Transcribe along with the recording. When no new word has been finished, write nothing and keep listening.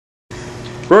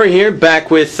Rory here,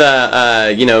 back with,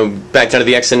 back down to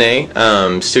the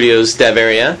XNA Studios dev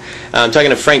area. I'm talking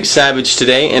to Frank Savage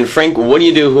today. And Frank, what do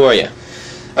you do? Who are you?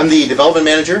 I'm the development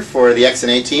manager for the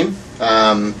XNA team.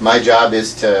 My job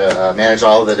is to manage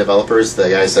all of the developers, the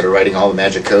guys that are writing all the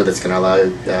magic code that's going to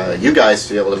allow you guys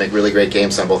to be able to make really great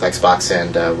games on both Xbox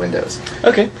and Windows.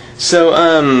 Okay, so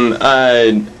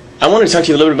I want to talk to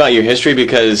you a little bit about your history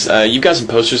because you've got some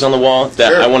posters on the wall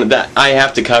that Sure. I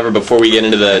have to cover before we get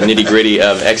into the nitty gritty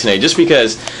of XNA. Just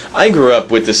because I grew up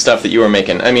with the stuff that you were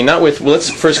making. I mean, not with. Well, let's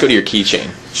first go to your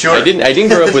keychain. Sure. I didn't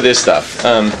grow up with this stuff.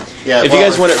 Yeah, if you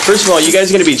guys want to, first of all, you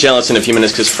guys are going to be jealous in a few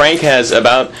minutes because Frank has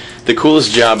about the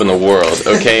coolest job in the world.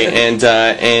 Okay,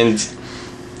 and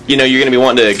you know, you're going to be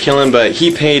wanting to kill him, but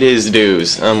he paid his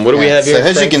dues. What do we have here, So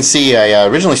as Frank? you can see, I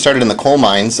originally started in the coal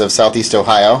mines of southeast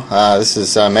Ohio. This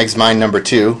is Meg's Mine number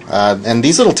 2. And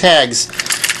these little tags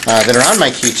that are on my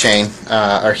keychain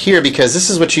are here because this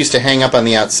is what you used to hang up on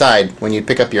the outside when you'd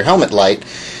pick up your helmet light.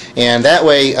 And that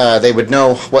way they would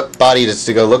know what body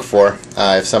to go look for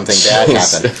if something bad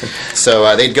happened.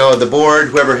 So they'd go to the board,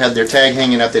 whoever had their tag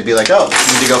hanging up, they'd be like, oh,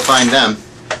 you need to go find them.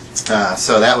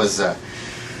 So that was a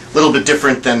little bit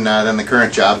different than the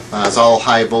current job. It's all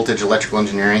high voltage electrical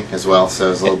engineering as well, so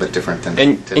it's a little bit different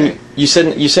than today. And you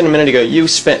said a minute ago you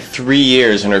spent 3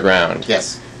 years underground.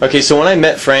 Yes. Okay, so when I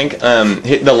met Frank,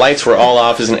 the lights were all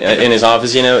off in his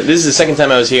office. You know, this is the second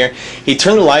time I was here. He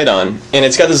turned the light on, and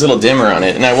it's got this little dimmer on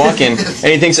it. And I walk in, and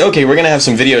he thinks, okay, we're gonna have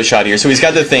some video shot here. So he's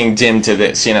got the thing dimmed to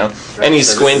this, you know, Right, and he's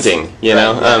so squinting, you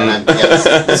know.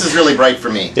 This is really bright for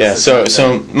me. Yeah.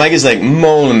 So Mike is like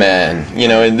mole man, you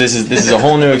know. And this is a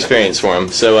whole new experience for him.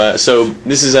 So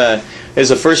this is a. It's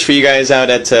a first for you guys out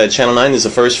at Channel 9. This is a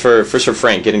first for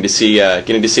Frank getting to see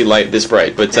light this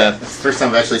bright. But it's the first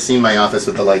time I've actually seen my office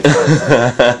with the lights on.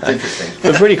 It's interesting.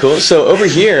 But pretty cool. So over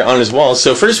here on his wall.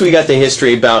 So first we got the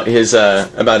history about his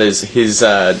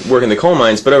work in the coal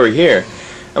mines. But over here,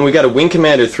 and we got a Wing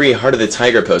Commander 3 Heart of the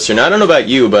Tiger poster. Now I don't know about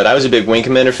you, but I was a big Wing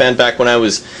Commander fan back when I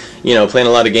was, you know, playing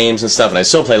a lot of games and stuff, and I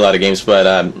still play a lot of games. But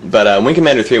Wing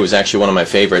Commander 3 was actually one of my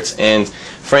favorites. And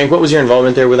Frank, what was your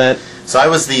involvement there with that? So I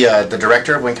was the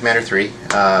director of Wing Commander 3.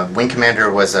 Wing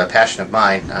Commander was a passion of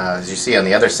mine. As you see on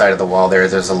the other side of the wall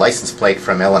there's a license plate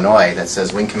from Illinois that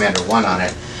says Wing Commander 1 on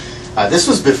it. This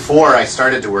was before I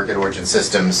started to work at Origin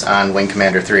Systems on Wing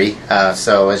Commander 3.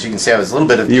 So as you can see, I was a little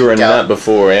bit of you were in that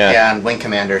before, yeah. Yeah, on Wing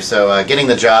Commander. So getting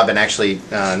the job and actually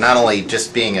not only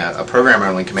just being a programmer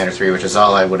on Wing Commander 3, which is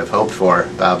all I would have hoped for,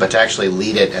 but to actually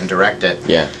lead it and direct it.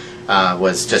 Yeah.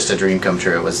 Was just a dream come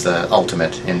true. It was the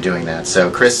ultimate in doing that. So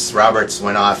Chris Roberts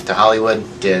went off to Hollywood,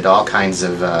 did all kinds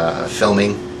of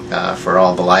filming for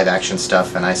all the live action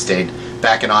stuff, and I stayed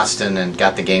back in Austin and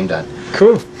got the game done.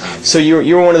 Cool. So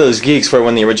you were one of those geeks where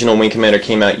when the original Wing Commander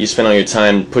came out, you spent all your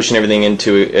time pushing everything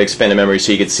into expanded memory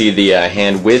so you could see the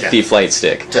hand with the flight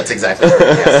stick. That's exactly right.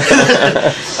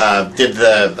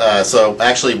 Yes. So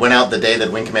actually went out the day that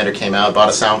Wing Commander came out, bought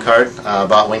a sound card,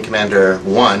 bought Wing Commander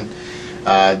 1.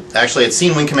 Actually, I'd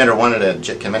seen Wing Commander 1 at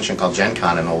a convention called Gen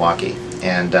Con in Milwaukee,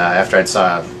 and after I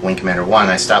saw Wing Commander 1,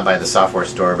 I stopped by the software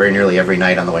store very nearly every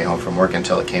night on the way home from work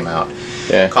until it came out.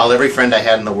 Yeah. Called every friend I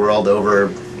had in the world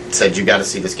over, said, you got to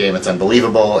see this game, it's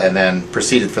unbelievable, and then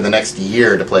proceeded for the next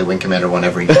year to play Wing Commander 1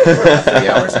 every night for about 3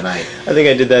 hours a night. I think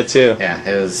I did that too. Yeah,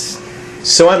 it was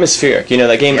so atmospheric, you know,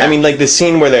 that game. Yeah. I mean, like the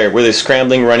scene where they're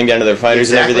scrambling, running down to their fighters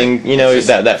Exactly. and everything. You know,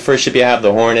 that first ship you have,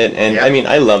 the Hornet, and Yeah. I mean,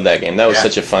 I love that game. That was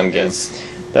such a fun game.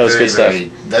 That was good stuff.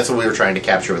 That's what we were trying to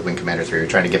capture with Wing Commander 3. We were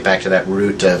trying to get back to that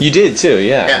root of... You did too,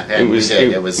 yeah. Yeah, it was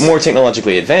it more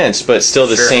technologically advanced, but still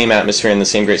the same atmosphere and the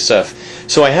same great stuff.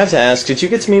 So I have to ask, did you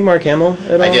get to meet Mark Hamill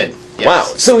at all? I did. Yes. Wow.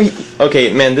 So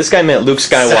okay, man, this guy met Luke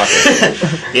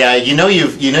Skywalker. Yeah, you know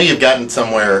you've gotten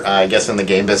somewhere, I guess, in the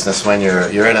game business when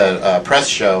you're at a press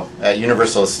show at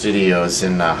Universal Studios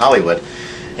in Hollywood.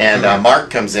 And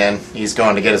Mark comes in. He's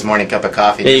going to get his morning cup of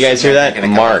coffee. Hey, you guys hear that?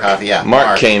 Mark. Yeah,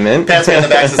 Mark came in. Pats me on the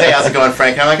back and says, hey, how's it going,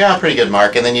 Frank? And I'm like, oh, pretty good,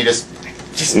 Mark. And then you just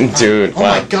dude, oh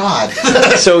wow. my God.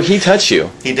 So he touched you?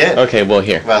 He did. Okay, well,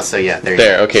 here. Well, so yeah, there you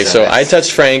go. Okay, so I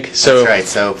touched Frank. So that's right.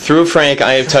 So through Frank,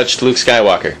 I have touched Luke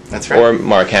Skywalker. That's right. Or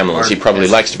Mark Hamill, as he probably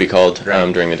likes to be called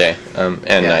during the day. And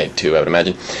night, too, I would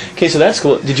imagine. Okay, so that's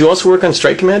cool. Did you also work on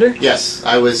Strike Commander? Yes,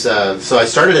 I was. So I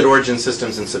started at Origin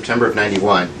Systems in September of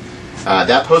 '91.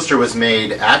 That poster was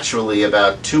made actually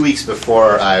about 2 weeks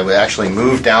before I actually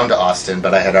moved down to Austin,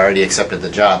 but I had already accepted the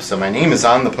job. So my name is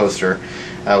on the poster,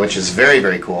 which is very,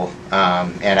 very cool.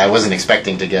 And I wasn't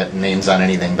expecting to get names on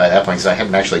anything by that point, because I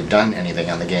hadn't actually done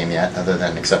anything on the game yet, other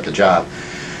than accept a job.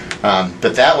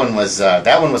 But that one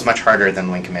was much harder than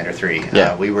Wing Commander 3.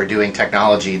 Yeah. We were doing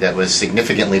technology that was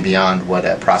significantly beyond what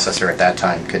a processor at that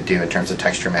time could do in terms of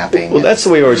texture mapping. Well, that's the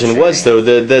way Origin was, though.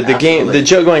 The game, the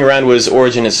joke going around was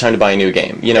Origin, it's time to buy a new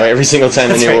game. You know, every single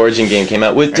time a new Origin game came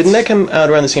out. Didn't that come out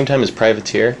around the same time as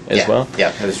Privateer as well?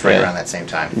 Yeah, it was right around that same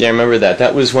time. Yeah, I remember that.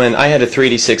 That was when I had a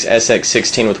 386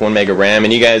 SX16 with 1 mega RAM,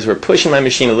 and you guys were pushing my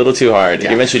machine a little too hard.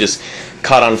 It eventually just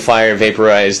caught on fire,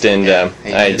 vaporized, and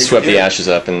I swept the ashes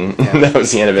up, and that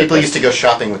was the end of it. People used to go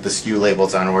shopping with the SKU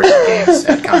labels on Origin games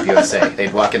at CompUSA.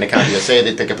 They'd walk into CompUSA,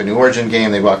 they'd pick up a new Origin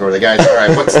game, they'd walk over to the guys, all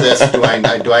right, what's this? Do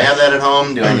I have that at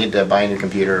home? Do I need to buy a new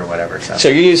computer or whatever? So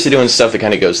you're used to doing stuff that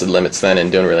kind of goes to the limits then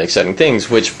and doing really exciting things,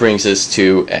 which brings us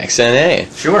to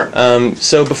XNA. Sure.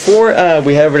 So before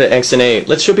we head over to XNA,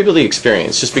 let's show people the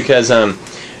experience, just because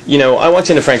you know, I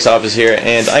walked into Frank's office here,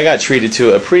 and I got treated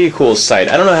to a pretty cool site.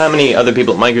 I don't know how many other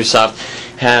people at Microsoft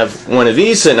have one of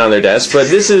these sitting on their desk, but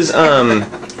this is a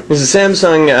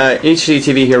Samsung HD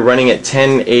TV here running at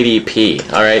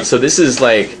 1080p. All right, so this is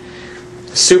like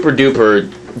super duper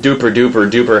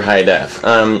duper high def.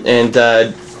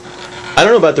 I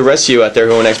don't know about the rest of you out there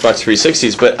who own Xbox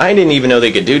 360s, but I didn't even know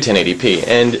they could do 1080p.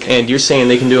 And you're saying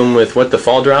they can do them with what, the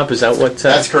fall drop? Is that what?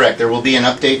 That's correct. There will be an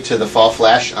update to the fall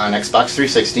flash on Xbox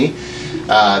 360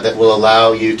 that will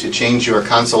allow you to change your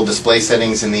console display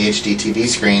settings in the HD TV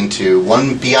screen to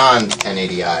one beyond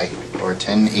 1080i or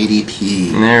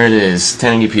 1080p. And there it is,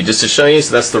 1080p. Just to show you,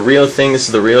 so that's the real thing. This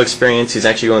is the real experience. He's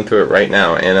actually going through it right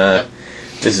now, and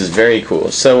this is very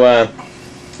cool. So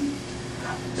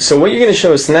what you're going to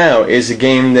show us now is a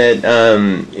game that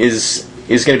is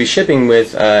going to be shipping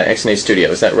with XNA Studio.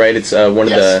 Is that right? It's one of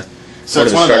the starter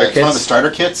kits. One of the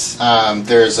starter kits.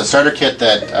 There's a starter kit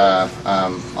that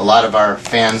a lot of our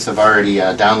fans have already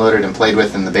downloaded and played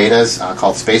with in the betas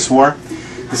called Space War.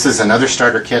 This is another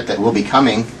starter kit that will be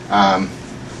coming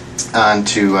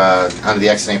onto the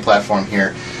XNA platform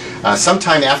here.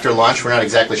 Sometime after launch. We're not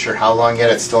exactly sure how long yet.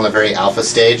 It's still in a very alpha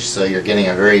stage, so you're getting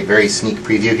a very sneak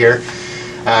preview here.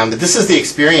 But this is the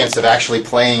experience of actually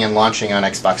playing and launching on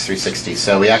Xbox 360.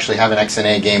 So we actually have an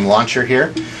XNA game launcher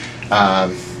here.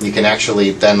 You can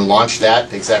actually then launch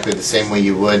that exactly the same way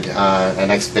you would an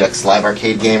Xbox Live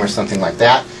Arcade game or something like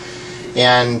that.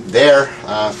 And there,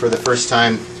 for the first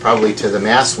time, probably to the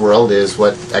mass world, is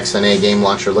what XNA game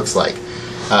launcher looks like.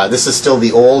 This is still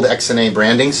the old XNA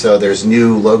branding, so there's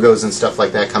new logos and stuff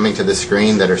like that coming to the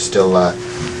screen that are still a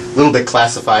little bit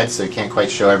classified, so you can't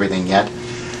quite show everything yet.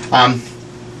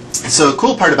 So the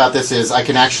cool part about this is I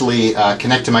can actually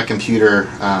connect to my computer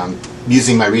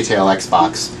using my retail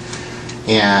Xbox,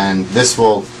 and this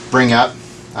will bring up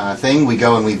a thing. We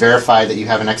go and we verify that you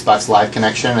have an Xbox Live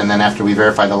connection, and then after we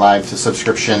verify the Live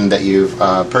subscription that you've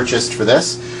purchased for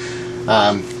this,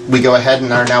 we go ahead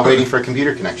and are now waiting for a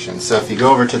computer connection. So if you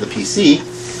go over to the PC,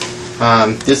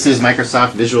 this is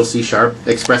Microsoft Visual C#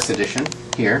 Express Edition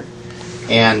here,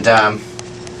 and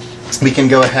we can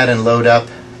go ahead and load up.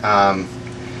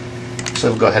 So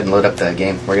we'll go ahead and load up the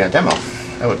game we're going to demo.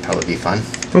 That would probably be fun.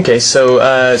 Okay, so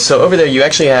over there you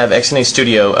actually have XNA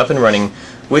Studio up and running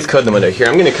with code in the window. Here,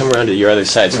 I'm going to come around to your other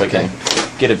side so I can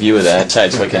get a view of that.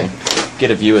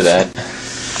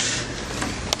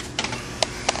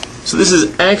 So this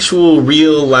is actual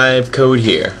real live code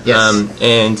here. Yes.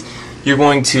 And you're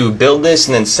going to build this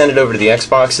and then send it over to the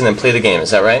Xbox and then play the game.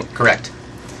 Is that right? Correct.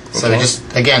 So just,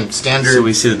 again, standard. So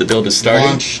we see that the build is started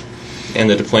launch. And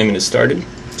the deployment is started.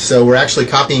 So we're actually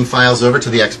copying files over to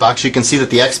the Xbox. You can see that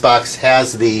the Xbox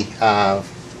has the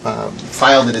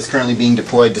file that is currently being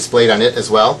deployed displayed on it as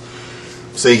well.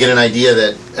 So you get an idea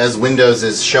that as Windows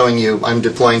is showing you I'm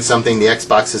deploying something, the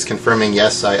Xbox is confirming,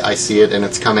 yes, I see it and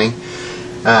it's coming.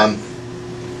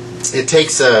 It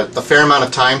takes a fair amount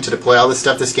of time to deploy all this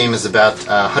stuff. This game is about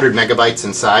 100 megabytes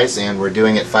in size, and we're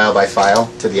doing it file by file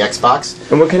to the Xbox.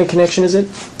 And what kind of connection is it?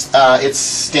 It's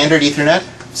standard Ethernet.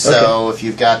 So if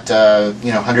you've got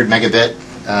 100 megabit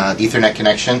Ethernet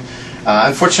connection,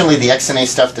 unfortunately the XNA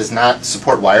stuff does not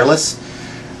support wireless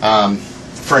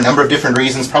for a number of different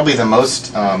reasons. Probably the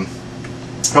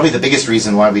biggest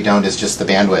reason why we don't is just the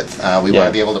bandwidth. We want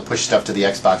to be able to push stuff to the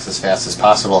Xbox as fast as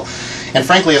possible, and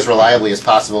frankly as reliably as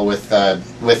possible. With the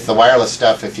wireless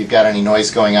stuff, if you've got any noise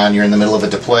going on, you're in the middle of a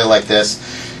deploy like this,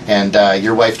 and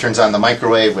your wife turns on the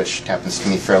microwave, which happens to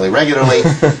me fairly regularly,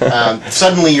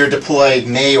 suddenly your deploy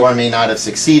may or may not have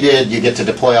succeeded. You get to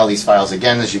deploy all these files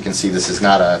again. As you can see, this is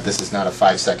not a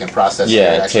 5-second process.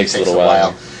 Yeah, it actually takes a little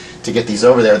while to get these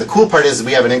over there. The cool part is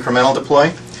we have an incremental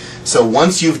deploy. So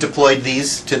once you've deployed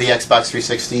these to the Xbox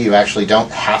 360, you actually don't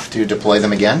have to deploy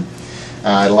them again.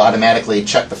 It'll automatically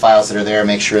check the files that are there,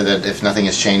 make sure that if nothing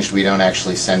has changed, we don't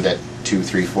actually send it 2,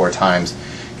 3, 4 times.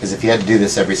 Because if you had to do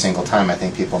this every single time, I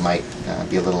think people might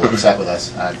be a little upset with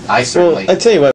us. I certainly. Well, I tell you what.